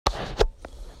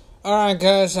Alright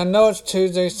guys, I know it's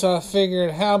Tuesday, so I figured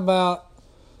how about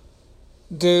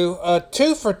do a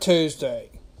 2 for Tuesday.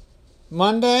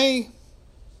 Monday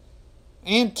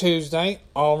and Tuesday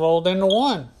all rolled into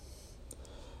one.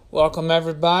 Welcome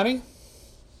everybody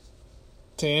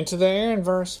to Into the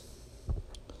Aaronverse.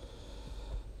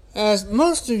 As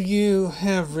most of you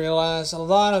have realized, a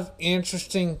lot of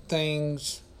interesting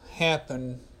things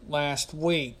happened last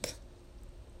week,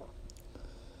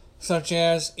 such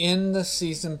as in the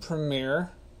season premiere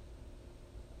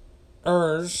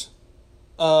of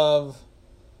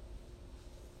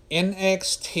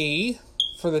NXT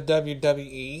for the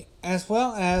WWE, as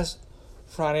well as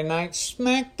Friday Night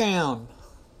SmackDown.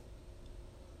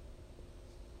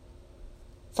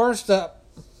 First up,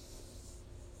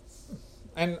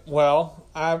 let me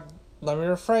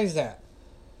rephrase that.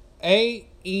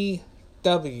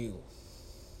 AEW,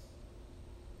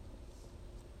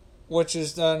 which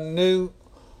is the new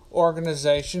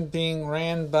organization being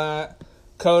ran by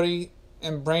Cody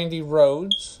and Brandy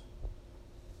Rhodes,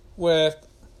 with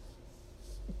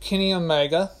Kenny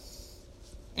Omega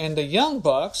and the Young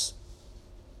Bucks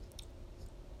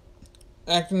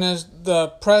acting as the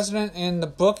president and the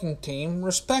booking team,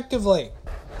 respectively.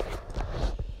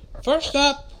 First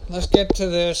up, let's get to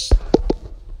this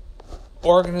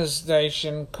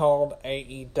organization called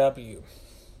AEW.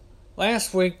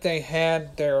 Last week they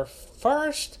had their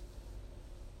first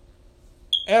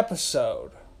episode.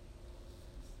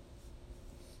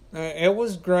 It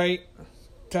was great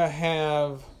to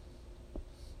have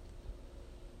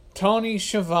Tony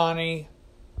Schiavone,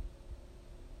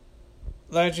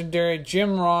 legendary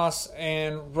Jim Ross,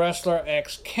 and wrestler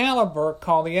Excalibur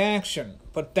call the action.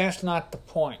 But that's not the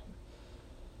point.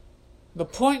 The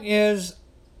point is,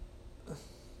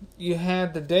 you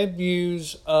had the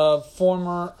debuts of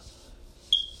former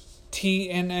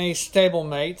TNA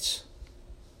stablemates,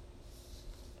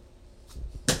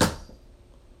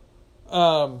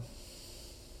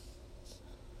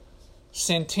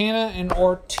 Santana and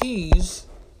Ortiz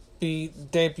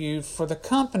debuted for the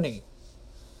company.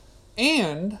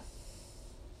 And,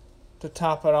 to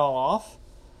top it all off,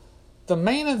 the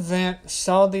main event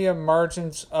saw the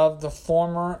emergence of the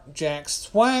former Jack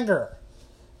Swagger,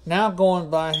 now going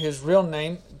by his real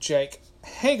name, Jake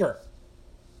Hager.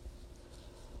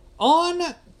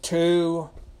 On to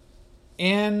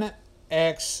NXT.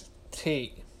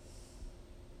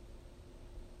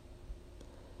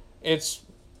 Its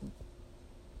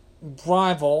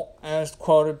rival, as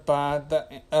quoted by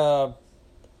the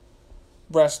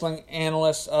wrestling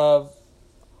analysts of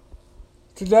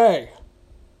today.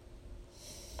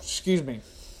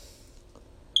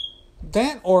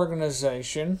 That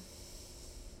organization,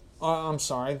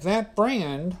 that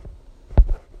brand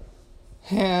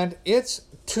had its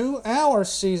 2-hour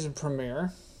season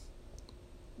premiere,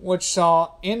 which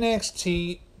saw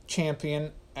NXT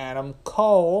champion Adam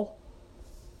Cole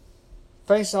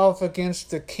face off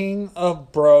against the King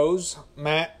of Bros,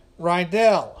 Matt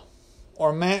Riddle.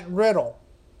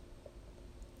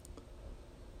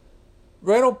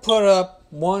 Riddle put up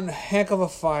one heck of a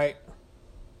fight,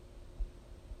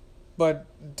 but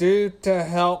due to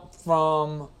help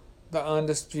from the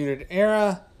Undisputed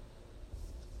Era,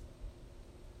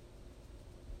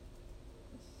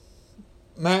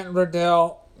 Matt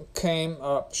Riddle came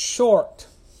up short,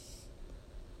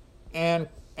 and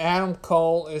Adam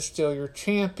Cole is still your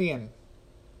champion.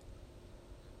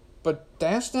 But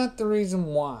that's not the reason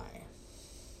why.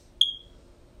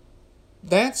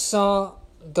 That saw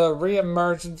the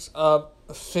reemergence of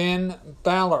Finn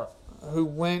Balor, who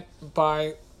went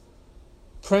by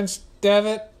Prince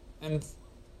Devitt in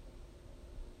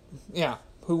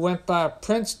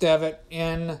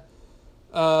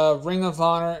Ring of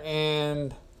Honor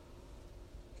and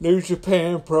New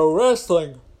Japan Pro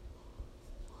Wrestling.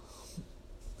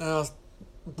 Now,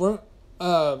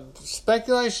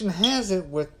 speculation has it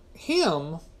with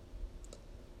him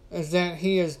is that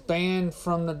he is banned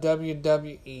from the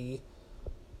WWE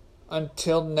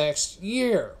until next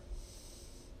year.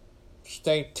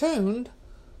 Stay tuned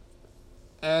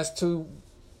as to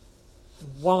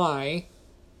why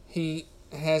he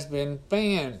has been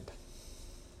banned.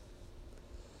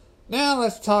 Now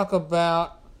let's talk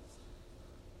about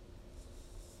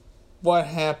what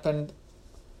happened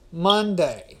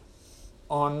Monday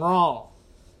on Raw.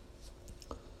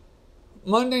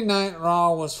 Monday Night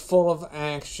Raw was full of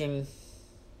action,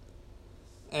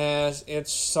 as it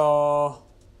saw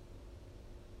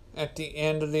at the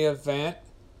end of the event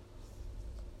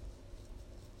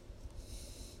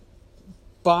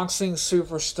boxing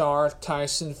superstar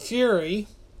Tyson Fury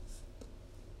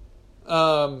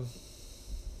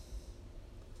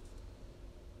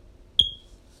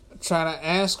try to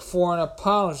ask for an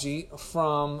apology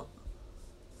from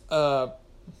Braun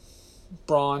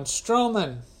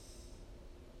Strowman.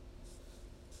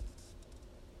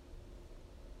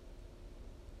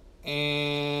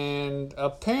 And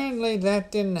apparently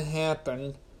that didn't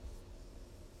happen,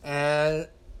 to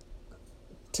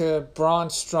Braun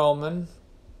Strowman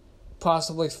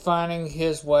possibly finding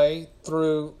his way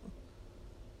through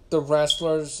the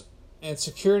wrestlers and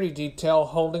security detail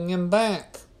holding him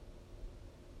back.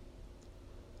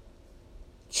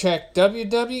 Check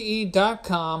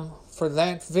WWE.com for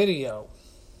that video.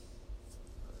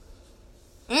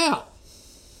 Now,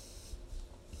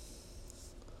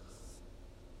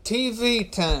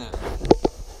 TV time.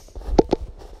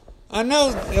 I know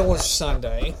it was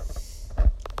Sunday,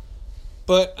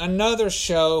 but another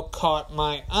show caught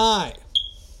my eye.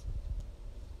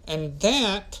 And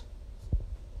that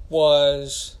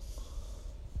was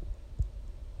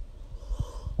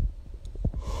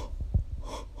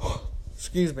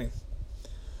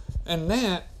And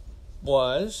that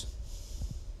was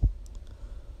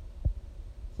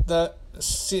the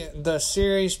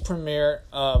series premiere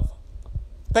of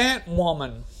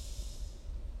Batwoman.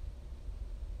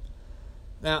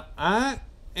 Now, I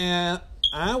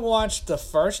watched the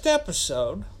first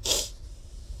episode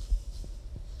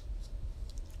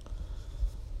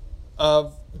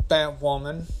of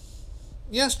Batwoman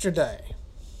yesterday,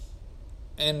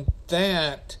 and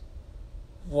that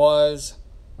was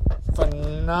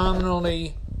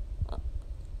phenomenally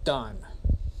done.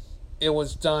 It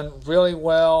was done really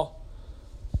well,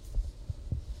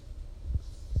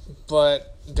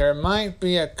 but there might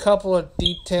be a couple of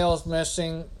details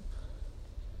missing,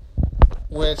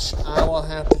 which I will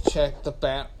have to check the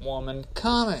Batwoman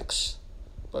comics.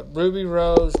 But Ruby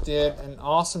Rose did an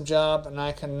awesome job, and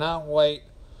I cannot wait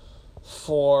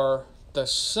for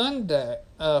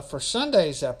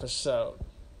Sunday's episode.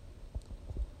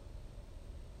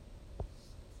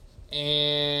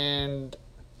 And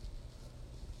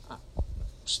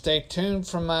stay tuned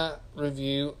for my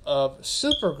review of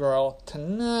Supergirl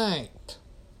tonight,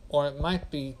 or it might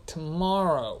be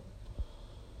tomorrow.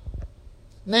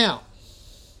 Now,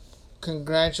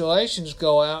 congratulations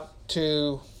go out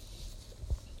to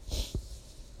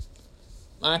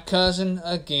my cousin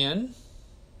again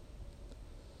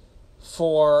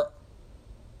for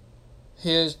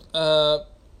his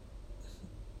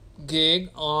gig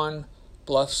on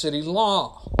Bluff City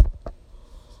Law.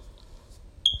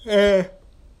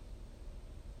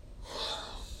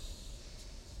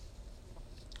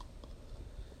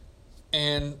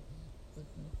 And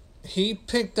he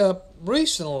picked up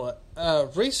recently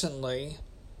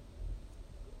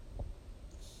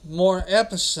more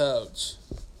episodes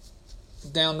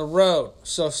down the road.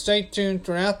 So stay tuned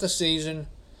throughout the season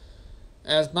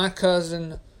as my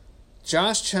cousin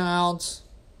Josh Childs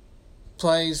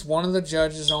plays one of the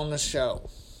judges on the show.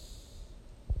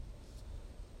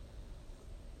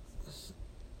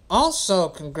 Also,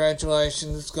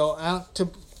 congratulations go out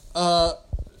to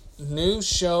new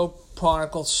show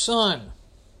Prodigal Son.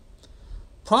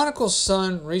 Prodigal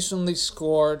Son recently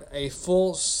scored a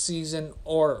full season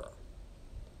order.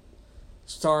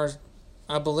 Stars,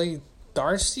 I believe,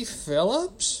 Darcy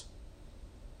Phillips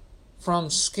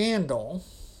from Scandal,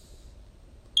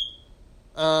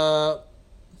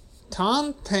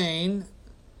 Tom Payne,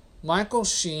 Michael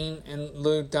Sheen, and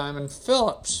Lou Diamond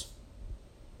Phillips.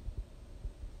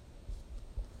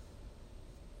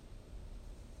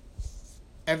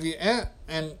 And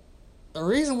the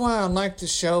reason why I like the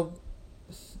show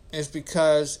is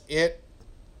because it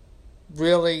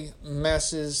really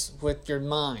messes with your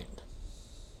mind.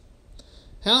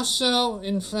 How so?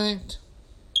 In fact,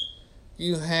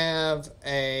 you have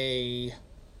a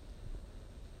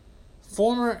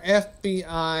former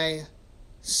FBI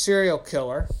serial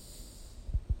killer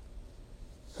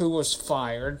who was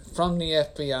fired from the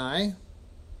FBI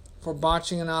for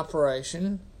botching an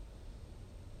operation,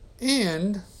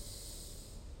 and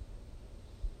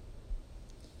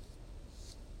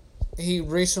he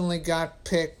recently got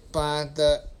picked by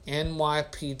the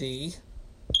NYPD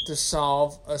to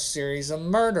solve a series of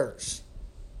murders.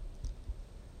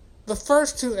 The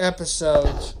first two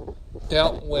episodes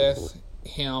dealt with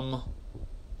him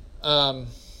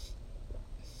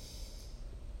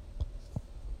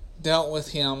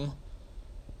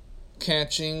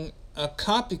catching a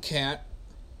copycat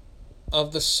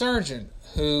of the surgeon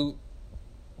who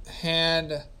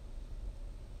had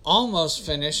almost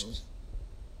finished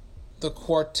the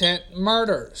Quartet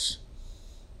murders.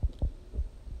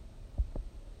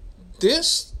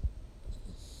 This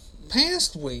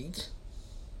past week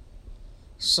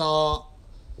saw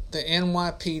the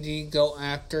NYPD go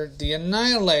after the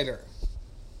Annihilator,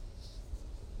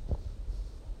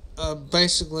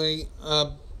 basically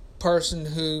a person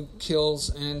who kills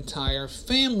an entire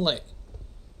family.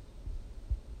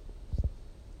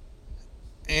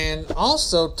 And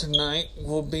also tonight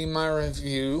will be my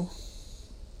review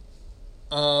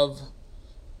of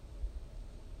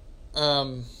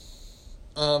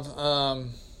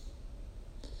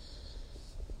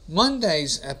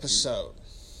Monday's episode.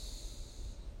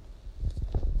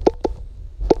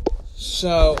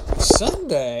 So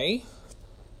Sunday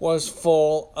was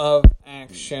full of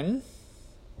action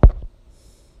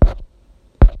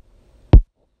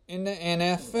in the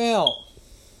NFL.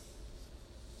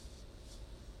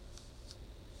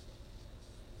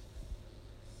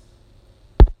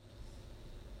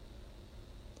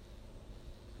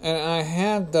 And I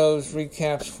have those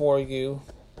recaps for you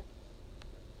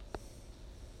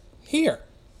here.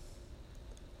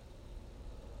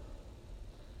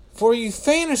 For you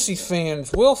fantasy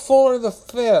fans, Will Fuller the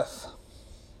Fifth,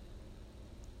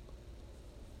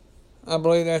 I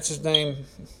believe that's his name,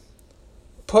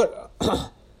 put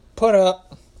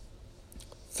up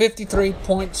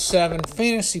 53.7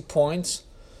 fantasy points,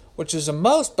 which is the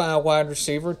most by a wide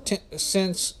receiver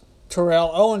since Terrell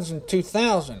Owens in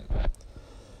 2000.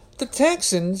 The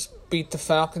Texans beat the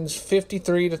Falcons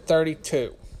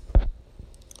 53-32.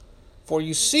 For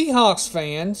you Seahawks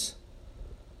fans,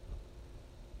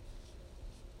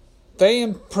 they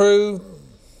improved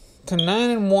to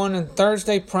 9-1 in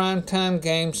Thursday primetime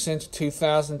games since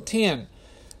 2010.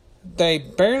 They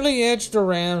barely edged the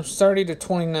Rams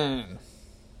 30-29.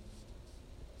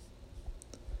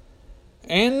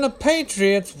 And the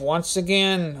Patriots once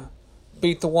again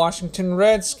beat the Washington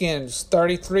Redskins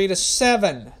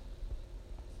 33-7.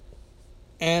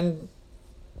 And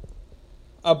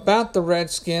about the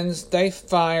Redskins, they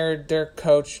fired their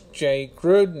coach Jay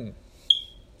Gruden.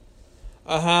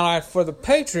 A highlight for the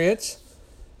Patriots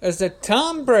is that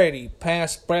Tom Brady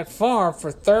passed Brett Favre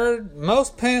for third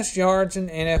most pass yards in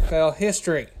NFL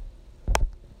history.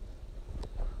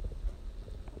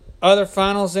 Other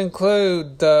finals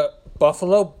include the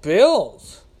Buffalo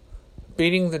Bills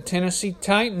beating the Tennessee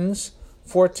Titans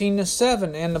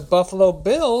 14-7, and the Buffalo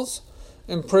Bills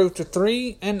improved to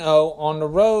 3-0 on the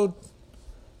road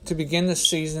to begin the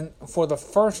season for the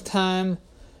first time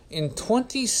in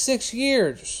 26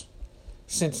 years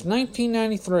since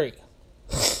 1993.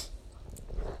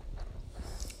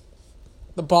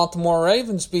 The Baltimore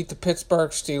Ravens beat the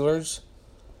Pittsburgh Steelers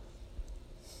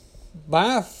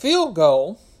by a field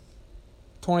goal,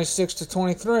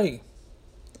 26-23.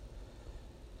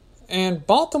 And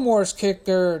Baltimore's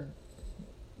kicker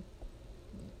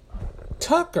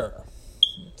Tucker,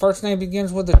 first name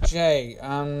begins with a J,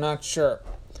 I'm not sure,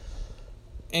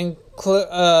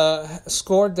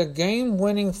 scored the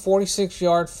game-winning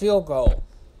 46-yard field goal.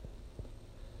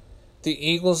 The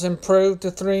Eagles improved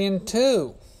to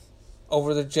 3-2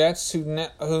 over the Jets,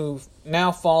 who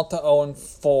now fall to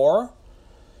 0-4,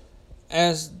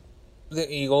 as the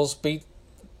Eagles beat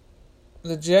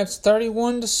the Jets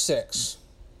 31-6.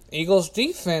 Eagles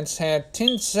defense had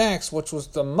 10 sacks, which was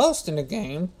the most in the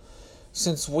game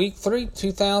since Week 3,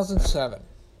 2007.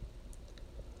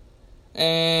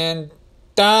 And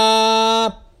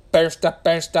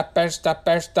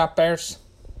Bears.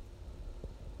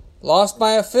 Lost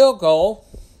by a field goal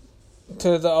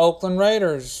to the Oakland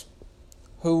Raiders,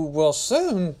 who will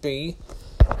soon be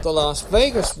the Las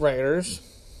Vegas Raiders,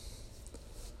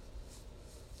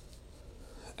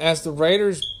 as the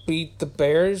Raiders beat the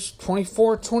Bears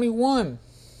 24-21.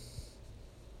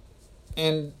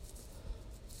 And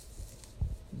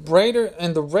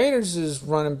the Raiders'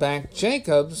 running back,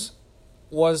 Jacobs,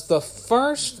 was the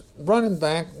first running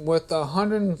back with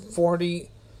 140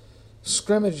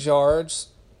 scrimmage yards,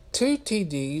 2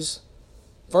 TDs,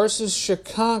 versus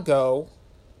Chicago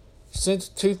since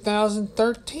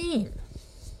 2013.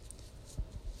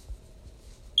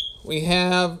 We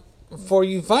have, for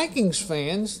you Vikings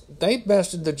fans, they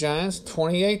bested the Giants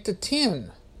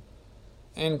 28-10.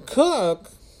 And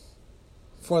Cook,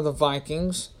 for the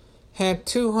Vikings, had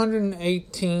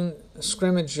 218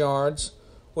 scrimmage yards,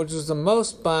 which was the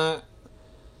most by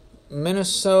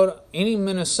any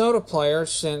Minnesota player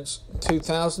since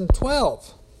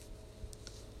 2012.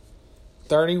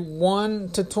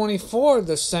 31-24,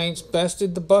 the Saints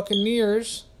bested the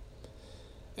Buccaneers,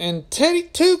 and Teddy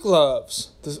Two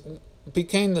Gloves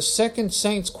became the second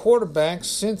Saints quarterback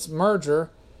since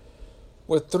merger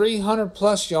with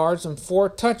 300-plus yards and 4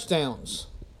 touchdowns.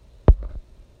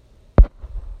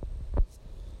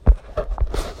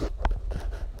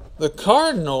 The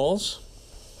Cardinals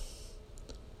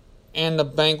and the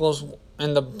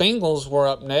Bengals were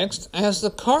up next, as the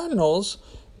Cardinals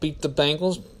beat the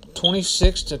Bengals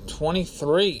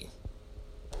 26-23.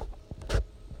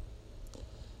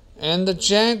 And the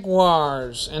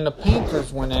Jaguars and the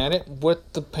Panthers went at it,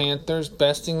 with the Panthers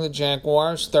besting the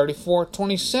Jaguars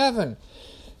 34-27.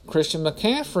 Christian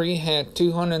McCaffrey had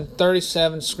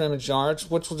 237 scrimmage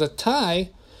yards, which was a tie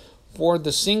for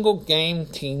the single-game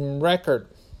team record.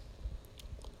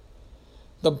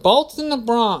 The Bolts and the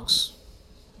Bronx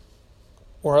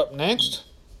were up next,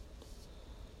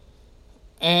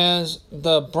 as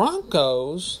the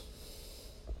Broncos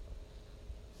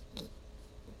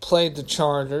played the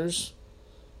Chargers,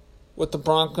 with the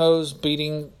Broncos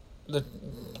beating the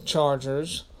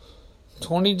Chargers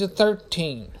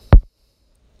 20-13.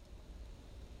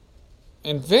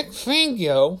 And Vic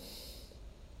Fangio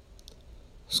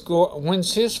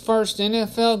wins his first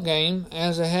NFL game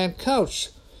as a head coach.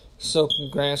 So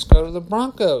congrats go to the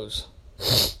Broncos.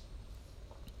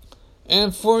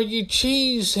 And for you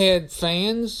cheesehead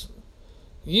fans,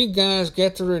 you guys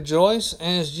get to rejoice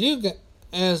as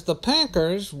the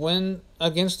Packers win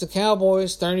against the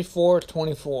Cowboys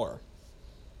 34-24.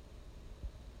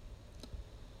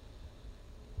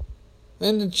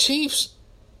 Then the Chiefs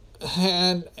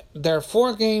had their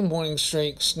 4-game winning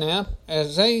streak snap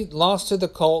as they lost to the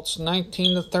Colts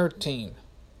 19-13.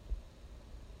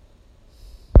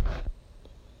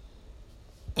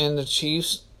 And the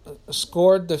Chiefs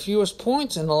scored the fewest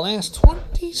points in the last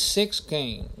 26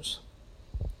 games.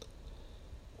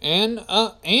 And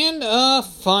a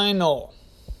final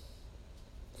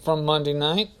from Monday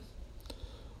night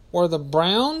where the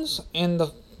Browns and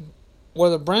the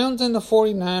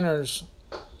 49ers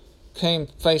came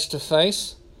face to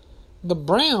face. The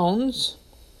Browns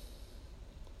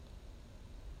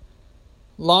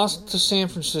lost to San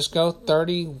Francisco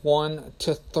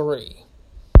 31-3.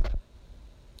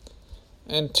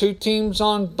 And two teams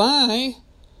on bye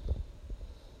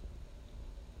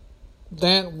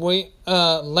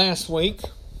last week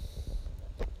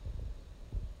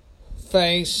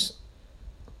face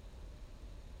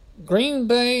Green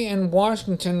Bay and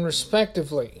Washington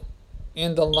respectively,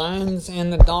 in the Lions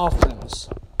and the Dolphins.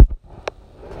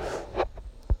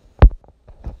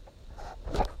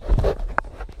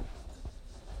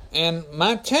 And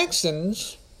my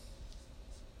Texans,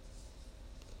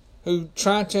 who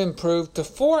tried to improve to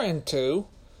 4-2,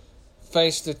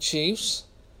 face the Chiefs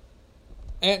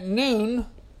at noon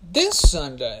this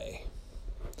Sunday.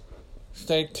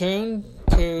 Stay tuned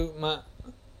to my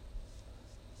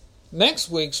next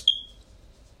week's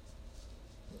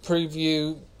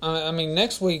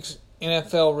next week's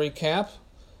NFL recap,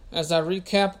 as I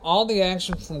recap all the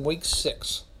action from Week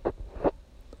 6.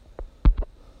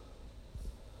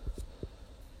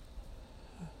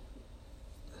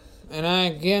 And I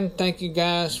again thank you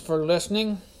guys for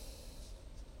listening.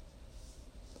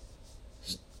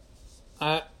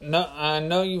 I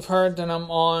know you've heard that I'm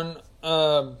on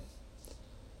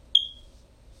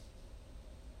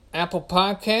Apple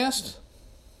Podcast.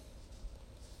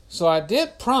 So I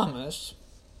did promise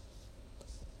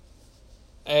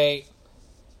a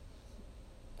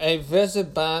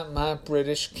visit by my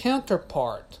British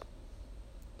counterpart.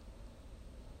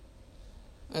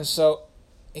 And so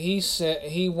he said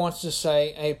he wants to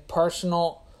say a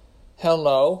personal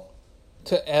hello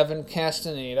to Evan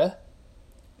Castaneda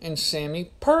and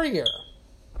Sammy Purrier.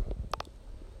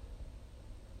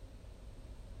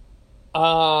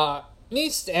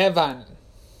 Mr. Evan.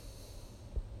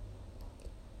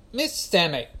 Miss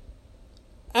Sammy.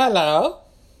 Hello.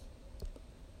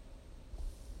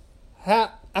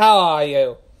 How are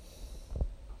you?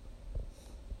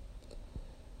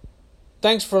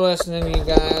 Thanks for listening, you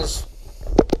guys.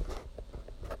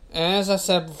 And as I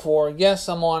said before, yes,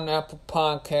 I'm on Apple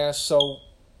Podcasts, so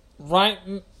write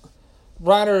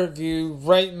a review,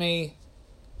 rate me,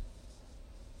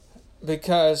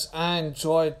 because I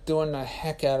enjoy doing the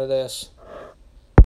heck out of this.